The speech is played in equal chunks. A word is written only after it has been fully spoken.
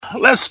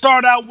let's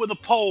start out with a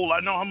poll. I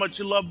know how much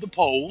you love the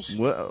polls.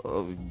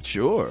 Well,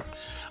 sure.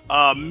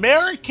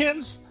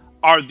 Americans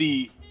are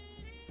the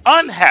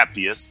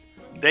unhappiest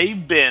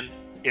they've been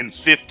in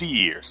 50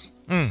 years.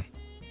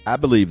 I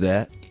believe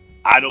that.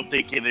 I don't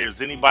think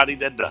there's anybody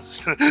that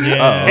does.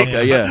 Yeah. Oh,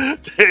 okay, yeah.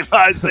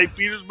 I'd say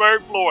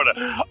Petersburg, Florida.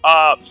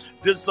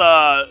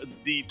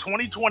 The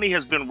 2020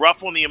 has been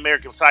rough on the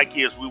American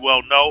psyche, as we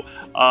well know.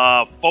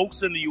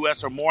 Folks in the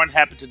U.S. are more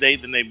unhappy today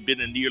than they've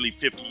been in nearly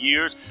 50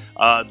 years.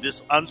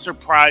 This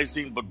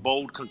unsurprising but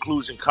bold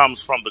conclusion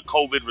comes from the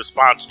COVID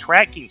response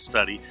tracking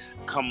study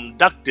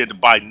conducted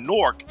by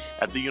NORC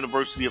at the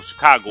University of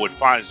Chicago. It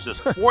finds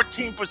just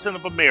 14%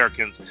 of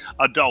Americans,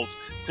 adults,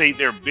 say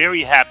they're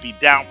very happy,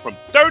 down from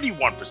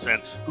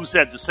 31% who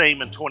said the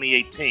same in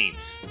 2018.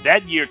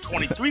 That year,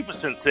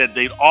 23% said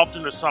they'd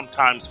often or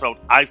sometimes felt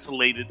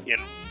isolated in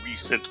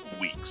recent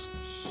weeks.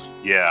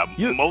 Yeah,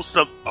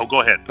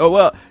 go ahead. Oh,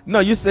 well, no,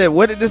 you said,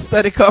 where did this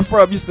study come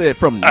from? You said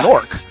from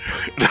NORC.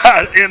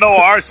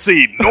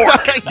 NORC,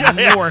 NORC.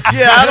 NORC.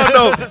 Yeah, I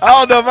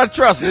don't know if I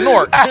trust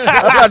NORC.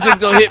 I thought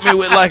just going to hit me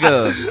with like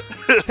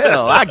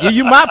hell, I'll give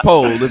you my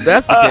poll if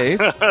that's the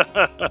case.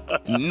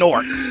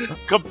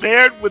 NORC.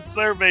 Compared with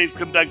surveys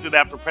conducted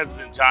after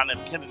President John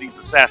F. Kennedy's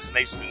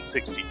assassination in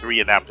 1963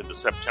 and after the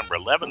September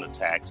 11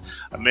 attacks,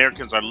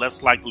 Americans are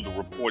less likely to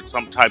report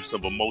some types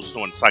of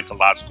emotional and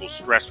psychological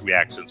stress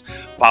reactions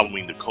following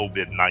the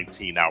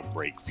COVID-19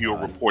 outbreak. Fewer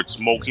report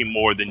smoking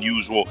more than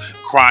usual,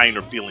 crying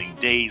or feeling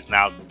dazed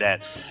now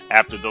that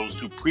after those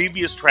two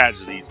previous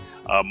tragedies,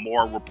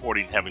 more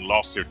reporting having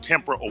lost their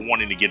temper or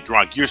wanting to get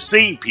drunk.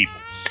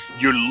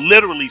 You're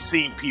literally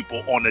seeing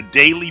people on a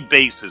daily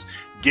basis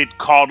get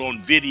caught on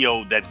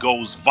video that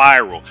goes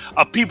viral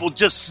of people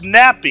just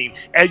snapping,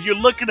 and you're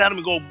looking at them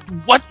and go,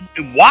 what?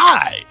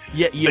 Why?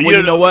 Yeah. Well,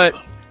 you know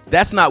what?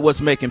 That's not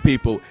what's making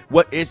people.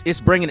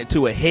 It's bringing it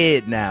to a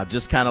head now.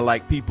 Just kind of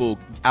like people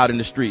out in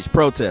the streets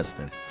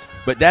protesting.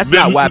 But that's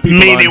not why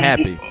people are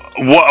unhappy.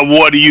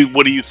 What do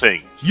you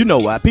think? You know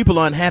why people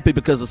are unhappy?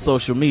 Because of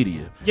social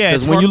media. Yeah,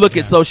 because when you look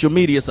at social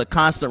media, it's a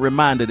constant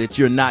reminder that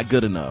you're not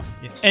good enough.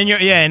 And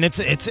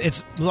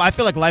it's. I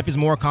feel like life is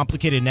more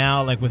complicated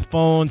now. Like with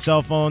phones,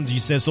 cell phones. You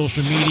said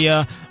social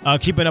media,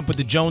 keeping up with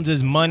the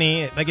Joneses,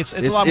 money. Like it's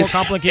a lot more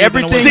complicated.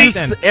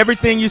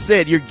 Everything you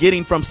said, you're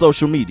getting from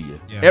social media.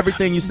 Yeah.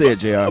 Everything you said,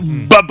 Jr.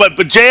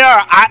 But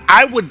Jr.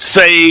 I would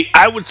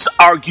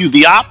argue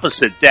the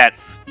opposite, that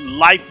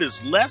life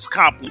is less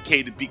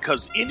complicated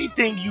because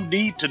anything you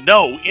need to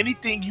know,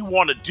 anything you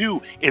want to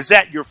do is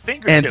at your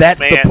fingertips. And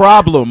that's the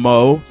problem,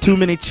 Mo. Too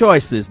many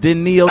choices.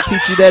 Didn't Neo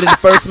teach you that in the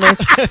first match?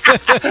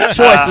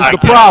 Choice is the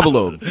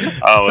problem.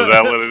 Oh, is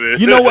that what it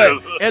is? You know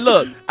what? And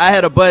look, I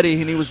had a buddy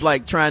and he was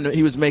like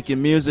he was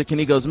making music and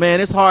he goes,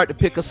 man, it's hard to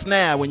pick a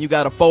snare when you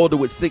got a folder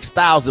with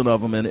 6,000 of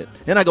them in it.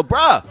 And I go,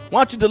 bruh, why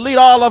don't you delete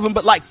all of them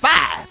but like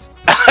 5?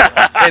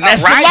 And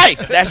that's your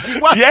life. That's your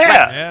life.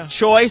 Yeah.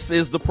 Choice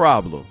is the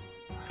problem.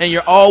 And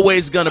you're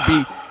always going to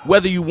be,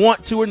 whether you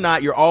want to or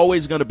not, you're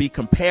always going to be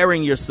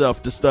comparing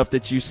yourself to stuff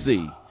that you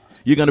see.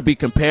 You're going to be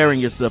comparing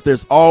yourself.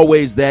 There's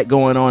always that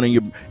going on.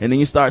 And then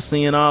you start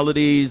seeing all of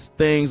these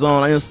things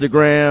on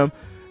Instagram.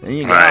 And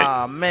you go,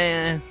 oh,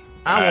 man,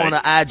 I want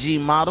an IG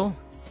model.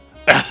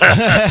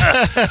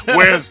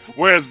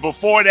 whereas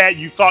before that,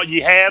 you thought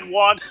you had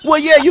one? Well,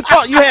 yeah, you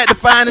thought you had the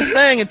finest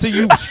thing until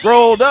you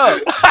scrolled up.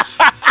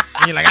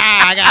 And you're like,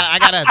 I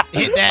gotta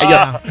hit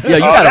that. You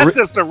gotta. That's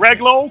just a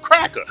regular old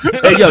cracker.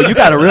 Hey, you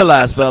gotta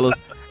realize,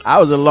 fellas, I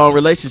was in a long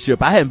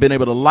relationship. I hadn't been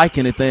able to like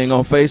anything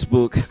on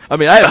Facebook. I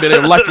mean, I hadn't been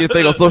able to like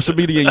anything on social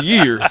media in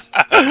years.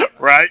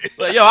 Right?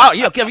 Like,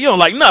 Kevin, you don't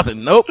like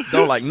nothing. Nope,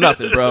 don't like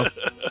nothing, bro.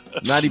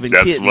 Not even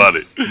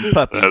kittens,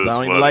 puppies. I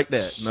don't even like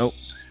that. Nope.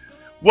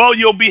 Well,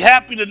 you'll be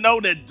happy to know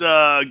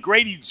that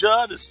Grady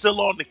Judd is still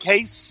on the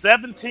case.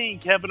 17,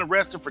 Kevin,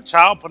 arrested for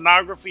child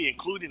pornography,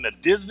 including a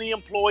Disney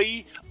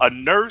employee, a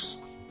nurse,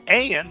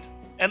 and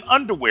an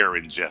underwear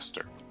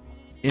ingester.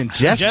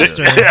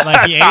 Ingester?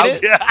 Like he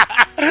ate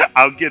it?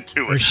 I'll get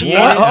to it.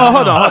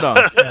 Hold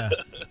on. Yeah.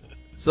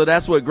 So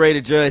that's what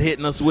Grady Judd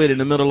hitting us with in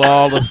the middle of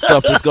all the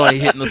stuff that's going to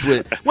hitting us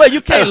with. Well,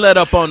 you can't let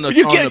up on the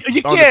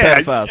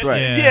pedophiles,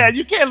 right? Yeah,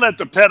 you can't let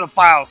the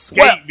pedophiles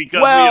skate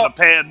because we're in a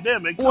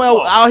pandemic.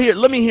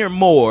 Let me hear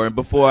more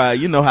before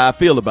you know how I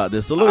feel about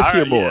this. So let's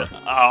hear more.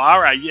 All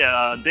right,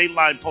 yeah.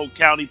 Dateline Polk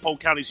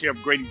County Sheriff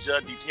Grady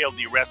Judd detailed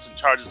the arrest and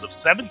charges of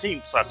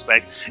 17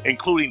 suspects,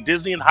 including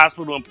Disney and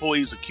hospital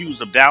employees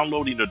accused of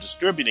downloading or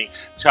distributing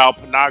child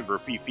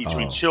pornography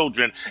featuring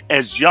children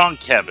as young,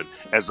 Kevin,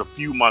 as a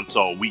few months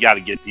old. We got to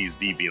get these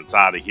deviants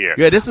out of here.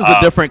 Yeah, this is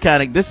a different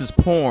kind of. This is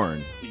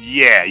porn.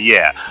 Yeah.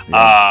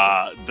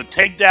 The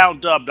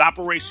takedown, dubbed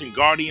Operation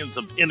Guardians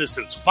of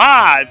Innocence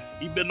 5,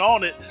 he'd been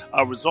on it,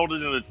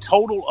 resulted in a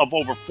total of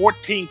over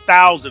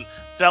 14,000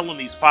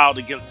 felonies filed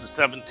against the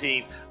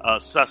 17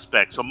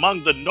 suspects.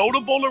 Among the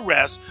notable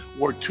arrests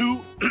were 2,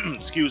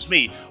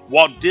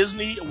 Walt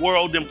Disney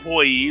World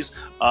employees.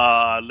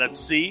 Let's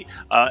see.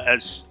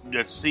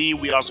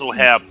 We also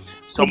have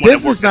someone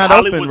this is not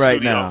open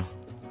right now.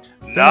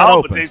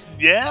 No, but they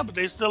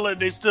still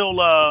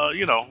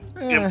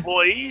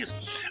employees.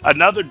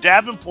 Another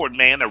Davenport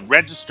man, a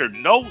registered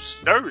nurse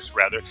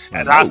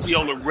at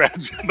Osceola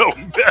Regional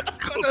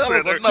Medical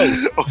Center,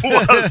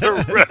 was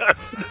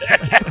arrested.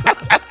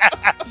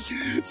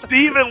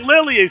 Stephen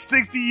Lilly, a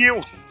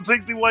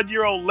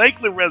 61-year-old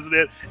Lakeland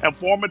resident and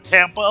former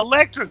Tampa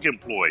Electric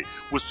employee,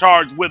 was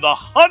charged with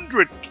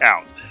 100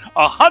 counts.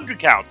 100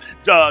 counts.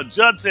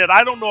 Judge said,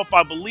 "I don't know if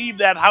I believe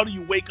that. How do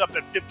you wake up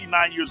at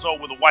 59 years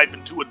old with a wife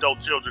and 2 adult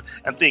children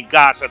and think,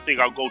 gosh, I think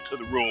I'll go to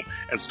the room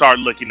and start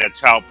looking at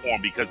child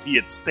porn?" Because he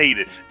had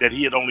stated that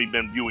he had only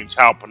been viewing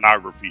child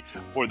pornography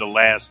for the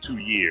last 2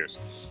 years.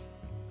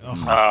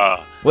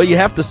 Well, you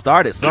have to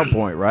start at some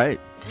point, right?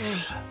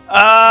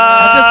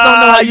 I just don't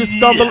know how you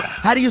stumble. Yeah.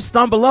 How do you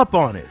stumble up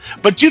on it?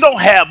 But you don't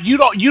have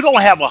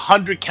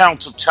 100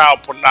 counts of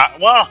child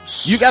pornography. Well,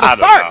 you got to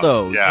start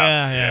though.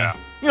 Yeah.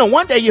 You know,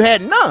 one day you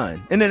had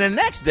none, and then the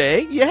next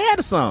day you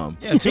had some.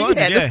 Yeah, 200,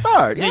 you had to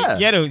start. Yeah,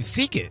 you had to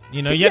seek it.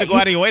 You know, you had to go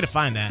out of your way to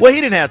find that. Well, he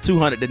didn't have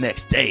 200 the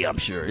next day. I'm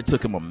sure it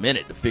took him a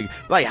minute to figure.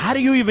 Like, how do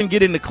you even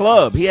get in the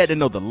club? He had to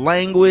know the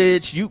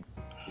language.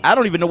 I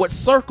don't even know what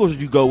circles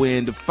you go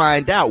in to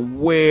find out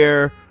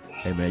where.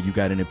 Hey man, you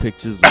got any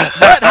pictures?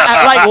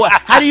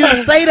 How do you even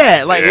say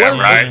that? Like, yeah,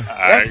 right?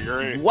 I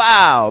agree.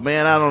 Wow,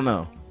 man, I don't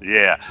know.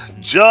 Yeah.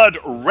 Judd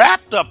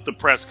wrapped up the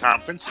press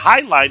conference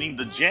highlighting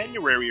the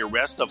January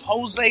arrest of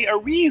Jose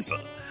Ariza.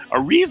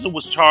 Ariza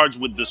was charged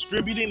with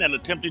distributing and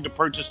attempting to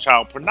purchase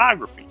child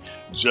pornography.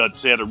 Judd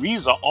said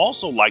Ariza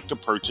also liked to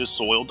purchase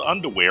soiled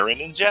underwear and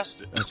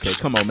ingest it. Okay,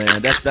 come on,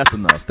 man. That's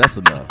enough. That's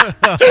enough.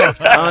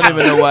 I don't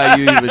even know why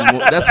you even.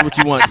 That's what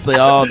you want to say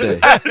all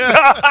day.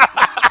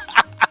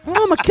 I'm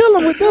gonna kill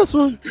him with this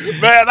one.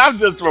 Man, I'm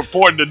just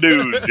reporting the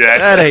news, Jack.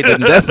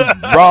 That's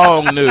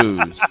wrong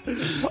news.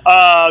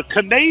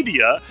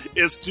 Canada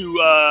is to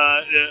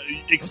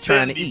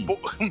extend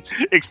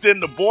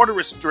the border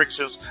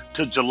restrictions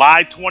to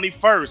July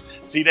 21st.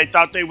 See, they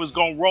thought they was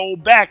gonna roll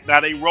back.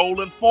 Now they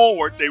rolling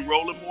forward. They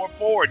rolling more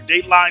forward.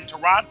 Dateline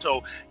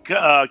Toronto.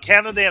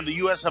 Canada and the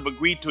U.S. have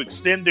agreed to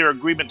extend their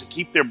agreement to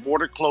keep their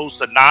border closed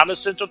to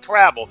non-essential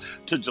travel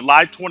to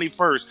July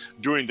 21st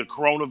during the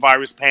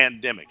coronavirus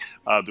pandemic.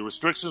 The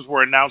restrictions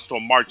were announced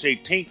on March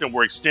 18th and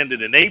were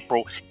extended in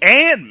April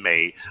and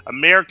May.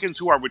 Americans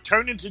who are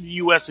returning to the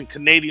U.S. and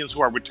Canadians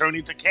who are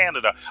returning to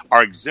Canada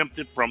are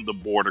exempted from the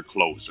border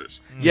closures.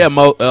 Yeah,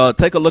 Mo,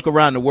 take a look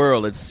around the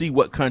world and see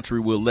what country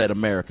will let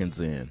Americans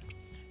in.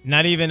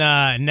 Not even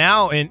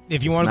now, and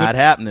if you want to, not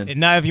happening.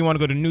 Now, if you want to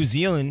go to New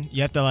Zealand,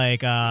 you have to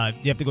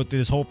go through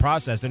this whole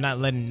process. They're not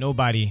letting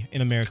nobody in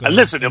America.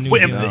 Listen,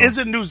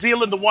 isn't New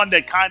Zealand the one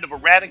that kind of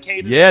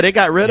eradicated? Yeah, they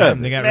got rid of it.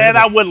 Man,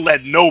 I wouldn't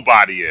let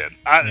nobody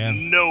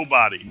in.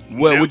 Nobody.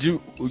 Well, would you?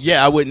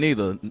 Yeah, I wouldn't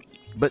either.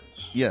 But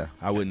yeah,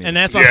 I wouldn't. And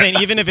that's what I'm saying.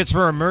 Even if it's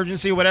for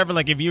emergency or whatever,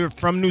 like if you're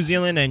from New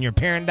Zealand and your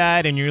parent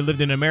died and you lived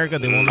in America,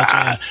 they won't let you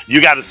in.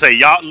 You got to say,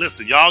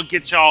 y'all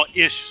get y'all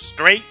ish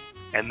straight,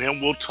 and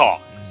then we'll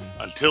talk.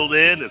 Until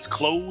then, it's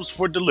closed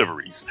for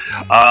deliveries.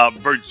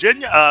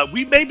 Virginia,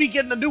 we may be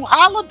getting a new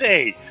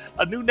holiday,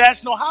 a new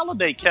national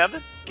holiday,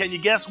 Kevin. Can you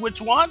guess which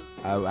one?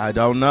 I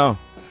don't know.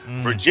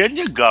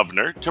 Virginia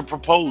governor to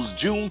propose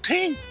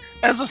Juneteenth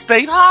as a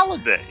state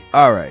holiday.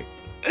 All right.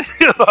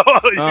 You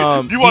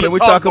want to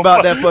talk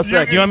about that for a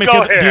second? Do you want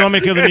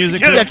me to kill the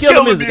music too? Yeah,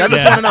 kill the music. I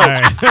just want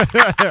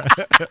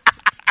to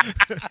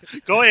know.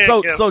 Go ahead.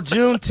 So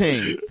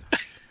Juneteenth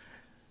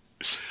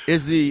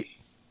is the.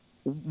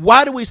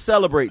 Why do we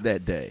celebrate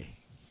that day?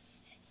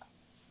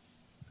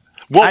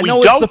 Well, we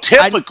don't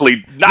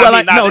typically. No.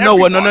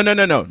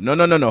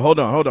 Hold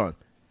on.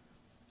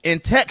 In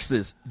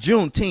Texas,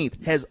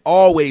 Juneteenth has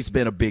always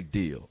been a big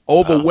deal,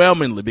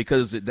 overwhelmingly,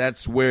 because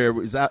that's where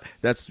it's out.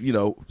 That's,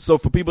 so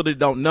for people that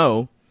don't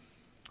know,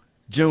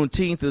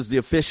 Juneteenth is the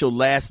official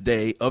last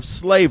day of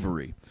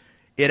slavery.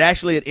 It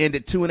actually had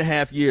ended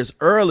 2.5 years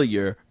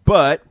earlier,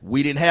 but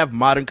we didn't have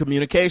modern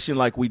communication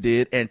like we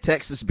did. And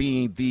Texas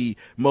being the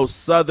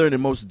most southern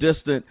and most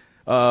distant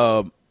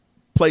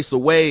place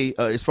away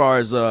as far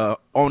as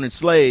owning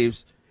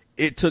slaves,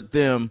 it took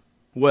them,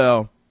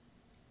 well,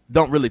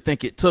 don't really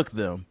think it took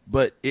them,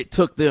 but it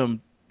took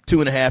them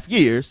 2.5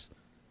 years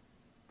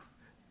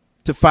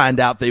to find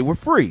out they were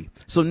free.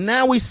 So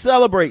now we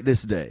celebrate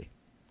this day.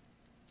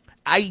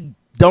 I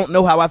don't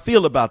know how I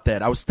feel about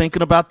that. I was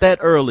thinking about that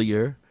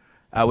earlier.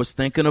 I was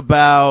thinking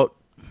about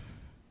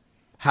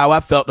how I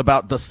felt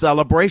about the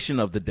celebration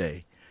of the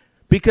day,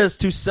 because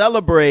to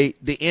celebrate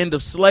the end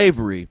of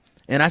slavery,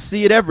 and I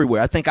see it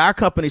everywhere. I think our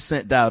company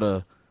sent out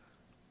a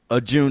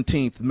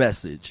Juneteenth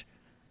message,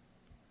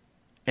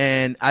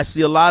 and I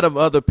see a lot of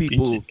other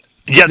people.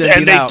 Yeah,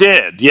 and they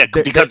did. Yeah,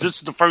 because this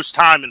is the first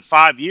time in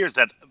 5 years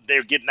that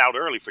they're getting out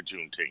early for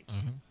Juneteenth.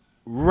 Mm-hmm.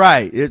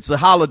 Right. It's a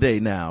holiday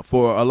now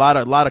for a lot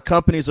of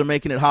companies are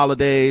making it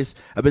holidays.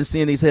 I've been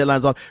seeing these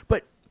headlines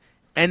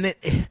and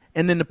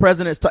then the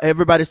president's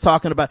everybody's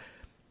talking about.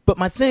 But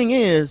my thing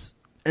is,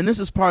 and this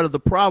is part of the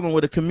problem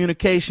with the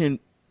communication,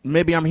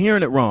 maybe I'm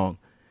hearing it wrong.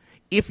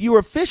 If you're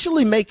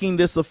officially making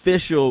this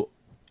official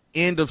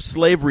end of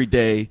slavery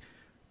day,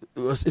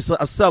 it's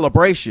a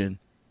celebration,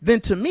 then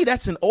to me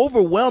that's an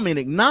overwhelming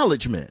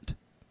acknowledgement.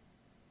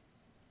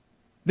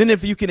 Then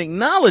if you can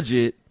acknowledge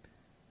it,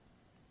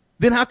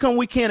 then how come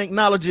we can't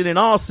acknowledge it in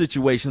all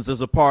situations as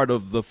a part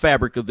of the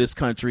fabric of this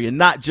country and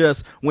not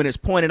just when it's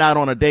pointed out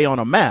on a day on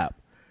a map?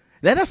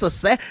 That's a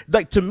sad,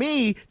 like, to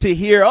me, to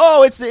hear,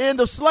 oh, it's the end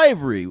of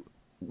slavery.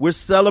 We're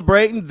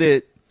celebrating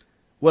that,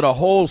 what, a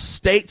whole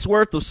state's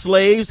worth of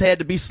slaves had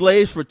to be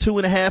slaves for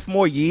 2.5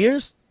 more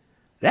years?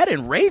 That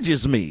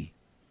enrages me.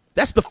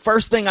 That's the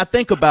first thing I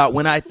think about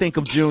when I think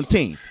of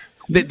Juneteenth,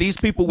 that these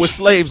people were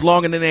slaves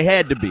longer than they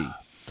had to be.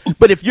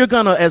 But if you're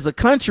going to, as a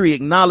country,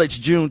 acknowledge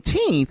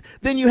Juneteenth,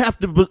 then you have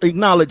to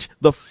acknowledge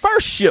the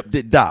first ship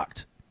that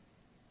docked.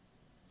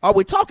 Are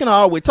we talking or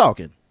are we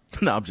talking?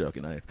 No, I'm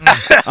joking. I'm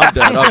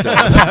done.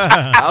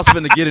 I was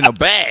finna get in a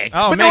bag.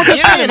 Oh, but man,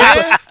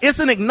 no, it's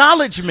an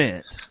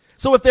acknowledgement.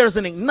 So if there's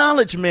an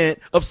acknowledgement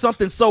of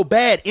something so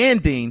bad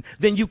ending,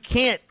 then you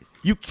got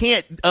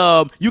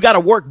to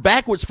work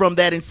backwards from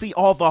that and see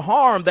all the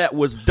harm that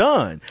was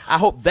done. I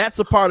hope that's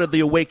a part of the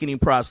awakening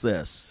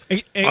process.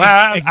 I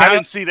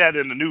didn't see that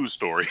in the news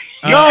story.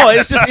 No,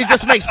 it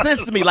just makes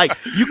sense to me. Like,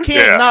 you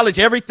can't acknowledge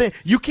everything.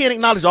 You can't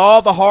acknowledge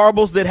all the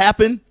horribles that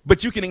happened,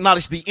 but you can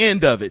acknowledge the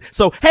end of it.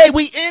 So, hey,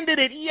 we ended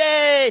it.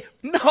 Yay.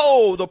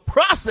 No, the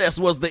process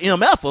was the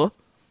MFer.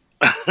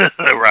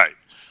 Right.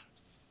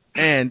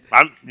 And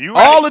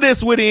all of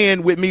this would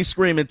end with me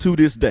screaming to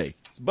this day.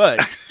 But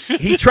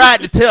he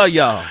tried to tell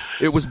y'all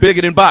it was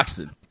bigger than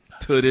boxing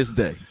to this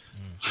day.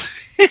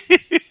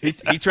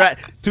 He tried.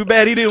 Too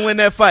bad he didn't win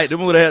that fight. There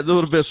would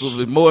have been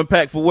some more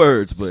impactful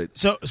words. But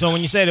so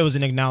when you said it was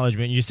an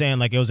acknowledgement, you're saying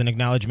like it was an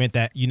acknowledgement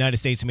that United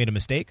States made a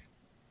mistake?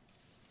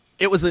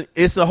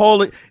 It's a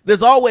whole.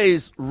 There's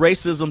always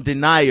racism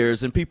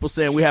deniers and people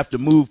saying we have to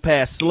move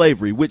past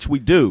slavery, which we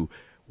do.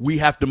 We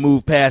have to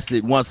move past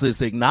it once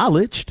it's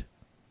acknowledged.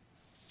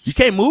 You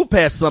can't move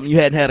past something you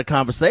hadn't had a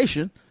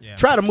conversation. Yeah.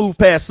 Try to move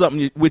past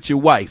something with your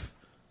wife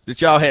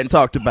that y'all hadn't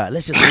talked about.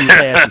 Let's just move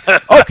past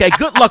it. Okay,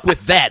 good luck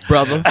with that,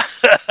 brother.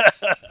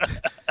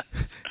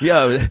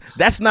 Yo,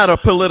 that's not a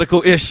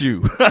political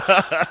issue. All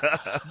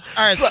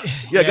right. So,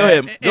 go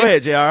ahead. Go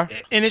ahead, JR.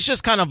 And it's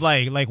just kind of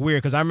like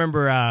weird because I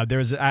remember I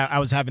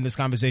was having this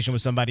conversation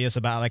with somebody else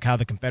about like how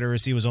the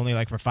Confederacy was only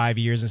like for 5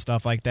 years and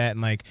stuff like that,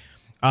 and like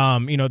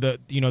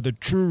the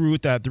true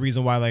root, that the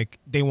reason why like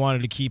they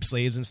wanted to keep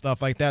slaves and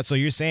stuff like that. So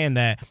you're saying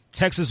that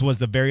Texas was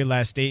the very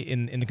last state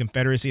in the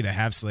Confederacy to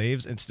have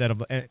slaves instead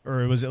of,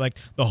 or was it like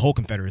the whole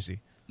Confederacy?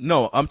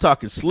 No, I'm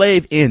talking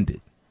slave ended.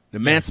 The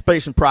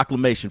Emancipation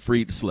Proclamation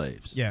freed the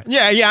slaves. Yeah,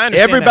 I understand.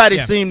 Everybody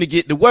seemed to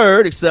get the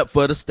word except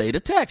for the state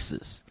of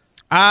Texas.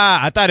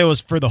 I thought it was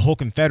for the whole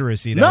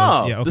Confederacy.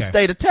 The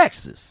state of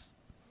Texas.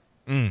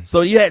 So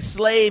you had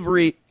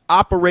slavery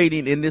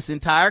operating in this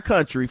entire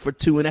country for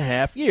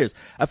 2.5 years.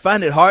 I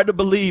find it hard to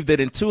believe that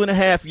in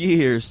 2.5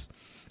 years,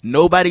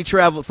 nobody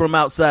traveled from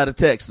outside of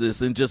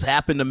Texas and just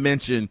happened to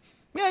mention,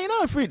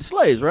 I freed the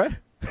slaves, right?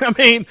 I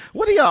mean,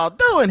 what are y'all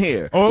doing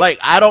here?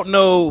 I don't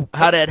know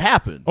how that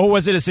happened. Or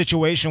was it a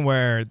situation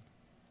where,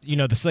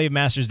 the slave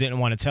masters didn't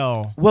want to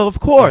tell? Well, of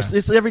course. Yeah.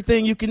 It's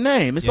everything you can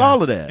name. It's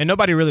all of that. And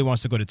nobody really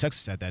wants to go to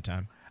Texas at that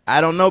time.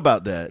 I don't know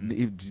about that.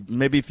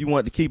 Maybe if you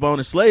want to keep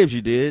owning slaves,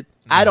 you did.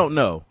 I don't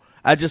know.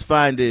 I just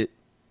find it,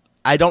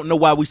 I don't know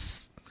why we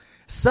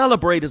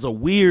celebrate is a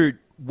weird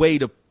way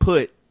to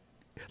put,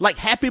 like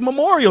Happy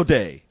Memorial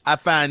Day, I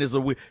find is a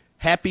weird,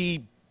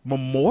 Happy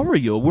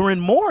Memorial, we're in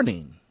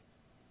mourning.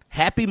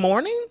 Happy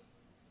morning?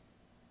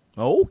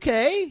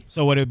 Okay.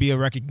 So would it be a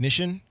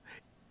recognition?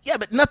 Yeah,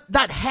 but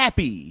not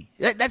happy.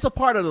 That's a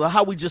part of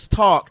how we just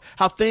talk,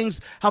 how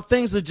things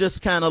are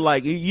just kind of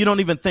like, you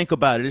don't even think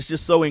about it. It's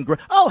just so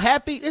ingrained. Oh,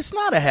 happy. It's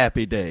not a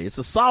happy day. It's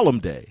a solemn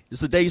day.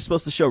 It's a day you're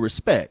supposed to show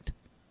respect.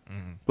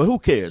 But who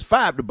cares?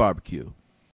 Fire the barbecue.